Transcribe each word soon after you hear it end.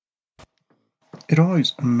It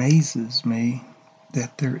always amazes me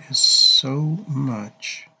that there is so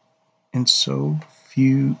much in so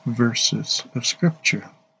few verses of Scripture.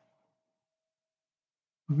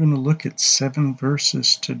 We're going to look at 7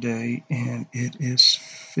 verses today, and it is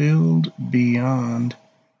filled beyond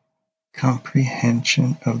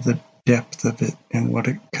comprehension of the depth of it and what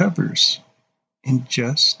it covers in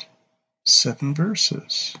just 7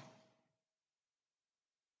 verses.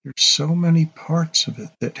 There's so many parts of it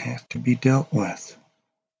that have to be dealt with.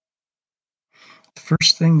 The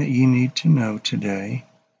first thing that you need to know today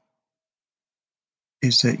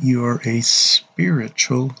is that you are a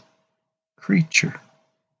spiritual creature.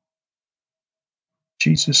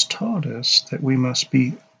 Jesus taught us that we must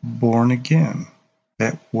be born again,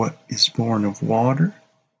 that what is born of water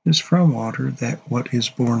is from water, that what is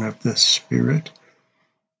born of the Spirit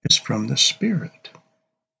is from the Spirit.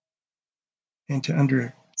 And to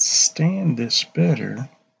understand this better,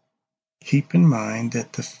 keep in mind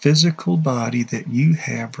that the physical body that you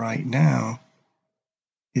have right now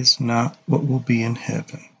is not what will be in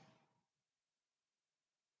heaven.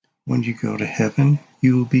 When you go to heaven,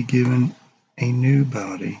 you will be given a new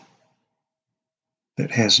body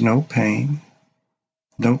that has no pain,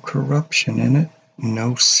 no corruption in it,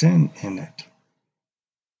 no sin in it.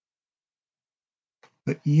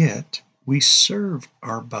 But yet, we serve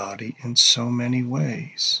our body in so many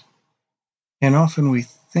ways. And often we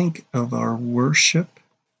think of our worship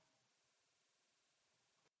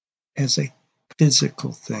as a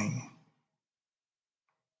physical thing.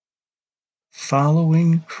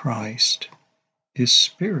 Following Christ is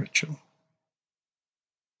spiritual.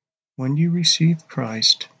 When you receive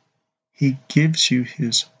Christ, He gives you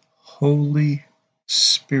His Holy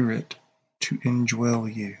Spirit to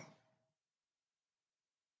indwell you.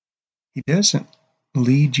 He doesn't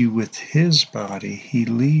lead you with His body, He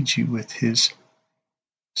leads you with His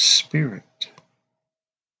Spirit.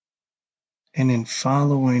 And in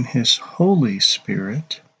following His Holy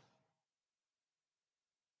Spirit,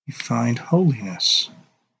 you find holiness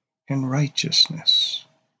and righteousness.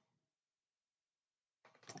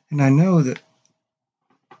 And I know that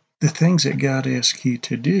the things that God asks you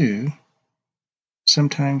to do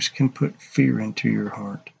sometimes can put fear into your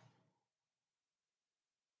heart.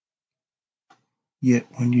 Yet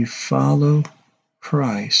when you follow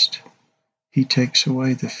Christ, He takes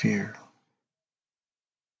away the fear.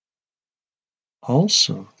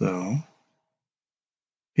 Also, though,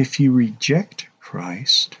 if you reject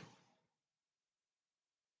Christ,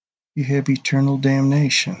 you have eternal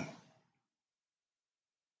damnation.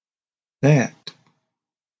 That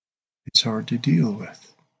is hard to deal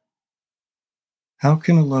with. How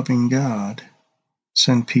can a loving God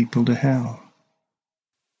send people to hell?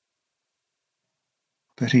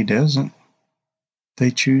 But He doesn't.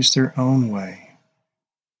 They choose their own way,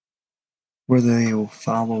 whether they will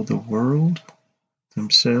follow the world,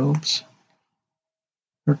 themselves,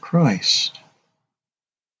 or Christ.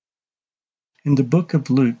 In the book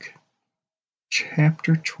of Luke,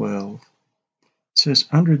 chapter 12, it says,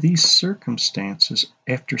 under these circumstances,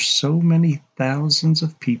 after so many thousands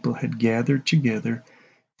of people had gathered together,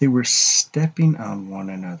 they were stepping on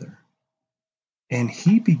one another. And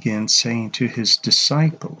He began saying to His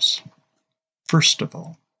disciples, first of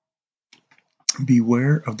all,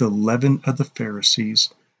 beware of the leaven of the Pharisees,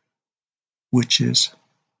 which is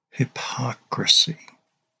hypocrisy.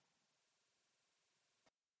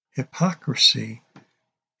 Hypocrisy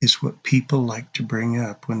is what people like to bring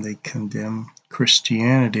up when they condemn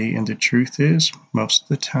Christianity, and the truth is, most of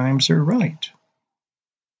the times they're right.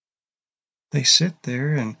 They sit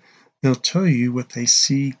there and they'll tell you what they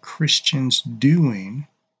see Christians doing,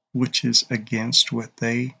 which is against what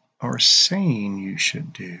they are saying you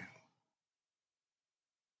should do.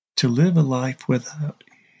 To live a life without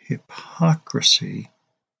hypocrisy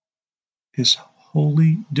is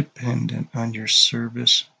wholly dependent on your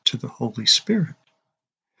service to the Holy Spirit.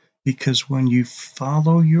 Because when you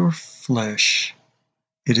follow your flesh,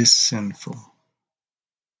 it is sinful.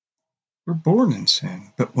 We're born in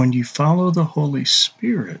sin, but when you follow the Holy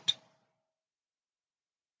Spirit,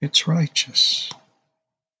 it's righteous.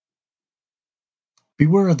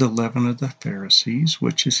 Beware of the leaven of the Pharisees,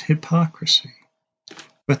 which is hypocrisy.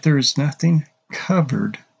 But there is nothing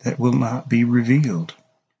covered that will not be revealed,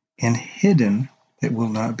 and hidden that will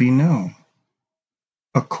not be known.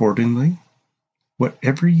 Accordingly,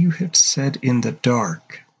 whatever you have said in the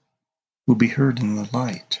dark will be heard in the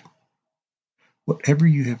light. Whatever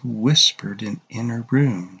you have whispered in inner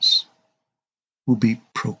rooms will be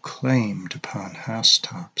proclaimed upon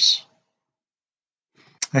housetops.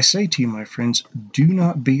 I say to you, my friends, do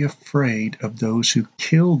not be afraid of those who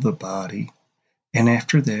kill the body, and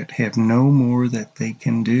after that have no more that they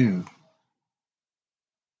can do.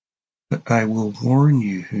 But I will warn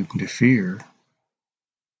you whom to fear.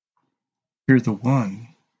 Fear the one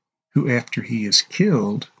who, after he is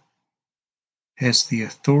killed, has the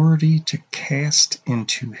authority to cast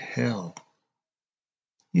into hell.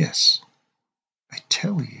 Yes, I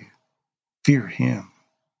tell you, fear him.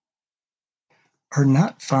 Are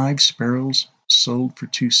not 5 sparrows sold for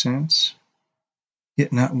 2 cents?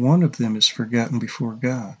 Yet not one of them is forgotten before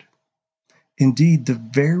God. Indeed, the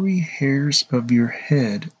very hairs of your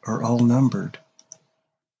head are all numbered.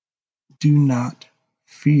 Do not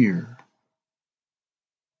fear.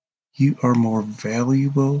 You are more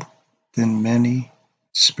valuable than many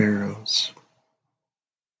sparrows.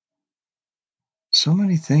 So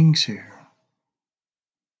many things here.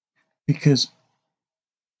 Because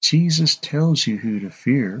Jesus tells you who to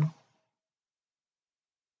fear,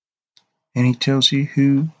 and he tells you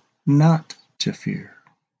who not to fear.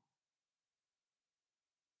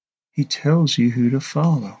 He tells you who to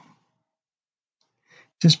follow.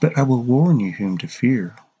 He says, but I will warn you whom to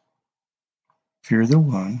fear. Fear the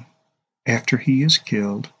one, after he is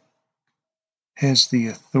killed, has the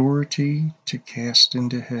authority to cast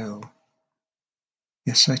into hell.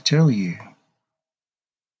 Yes, I tell you,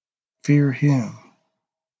 fear him.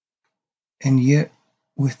 And yet,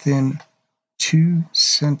 within 2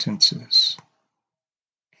 sentences,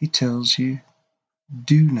 he tells you,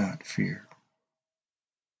 do not fear,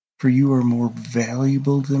 for you are more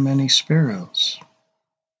valuable than many sparrows.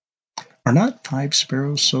 Are not 5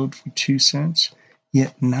 sparrows sold for 2 cents?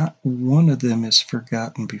 Yet not one of them is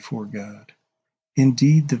forgotten before God.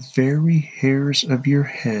 Indeed, the very hairs of your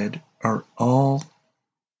head are all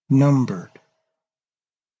numbered.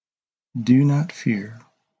 Do not fear.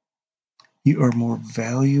 You are more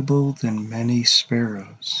valuable than many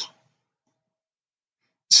sparrows.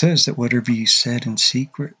 It says that whatever you said in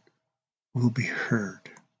secret will be heard.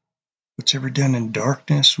 What's ever done in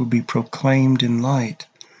darkness will be proclaimed in light.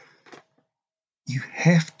 You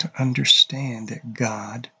have to understand that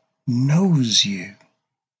God knows you.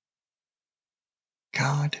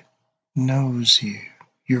 God knows you,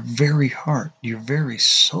 your very heart, your very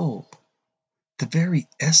soul, the very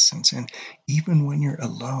essence. And even when you're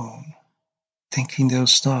alone, thinking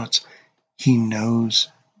those thoughts, he knows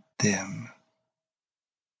them.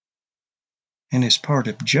 And as part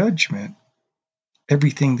of judgment,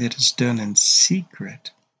 everything that is done in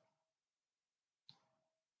secret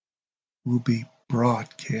will be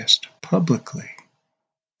broadcast publicly.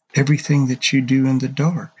 Everything that you do in the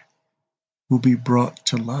dark will be brought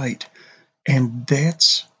to light. And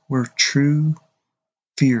that's where true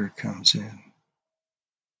fear comes in.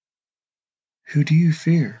 Who do you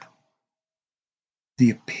fear?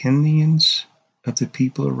 The opinions of the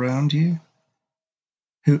people around you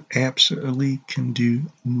who absolutely can do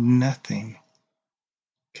nothing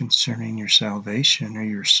concerning your salvation or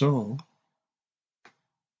your soul.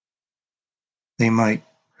 They might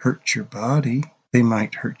hurt your body, they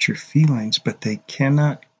might hurt your feelings, but they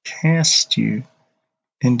cannot cast you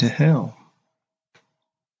into hell.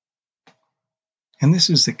 And this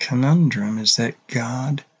is the conundrum, is that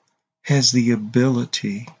God has the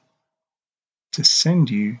ability to send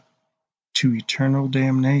you to eternal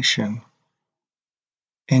damnation,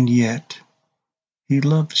 and yet he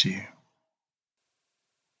loves you.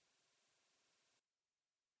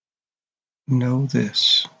 Know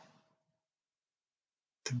this,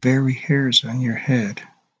 the very hairs on your head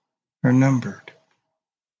are numbered.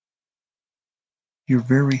 Your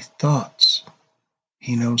very thoughts,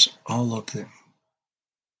 he knows all of them.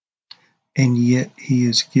 And yet he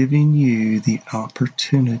is giving you the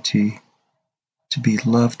opportunity to be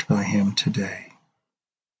loved by him today,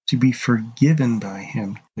 to be forgiven by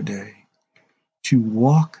him today, to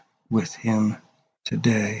walk with him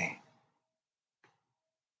today.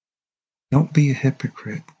 Don't be a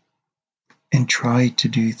hypocrite and try to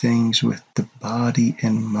do things with the body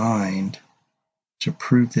and mind to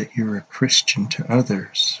prove that you're a Christian to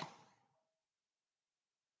others.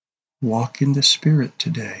 Walk in the Spirit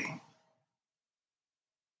today.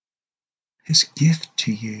 His gift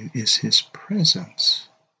to you is his presence,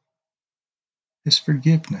 his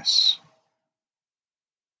forgiveness,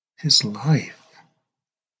 his life.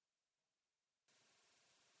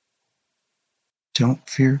 Don't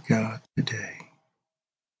fear God today,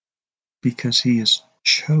 because he has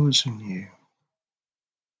chosen you,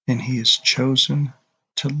 and he has chosen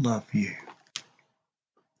to love you.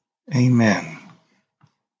 Amen.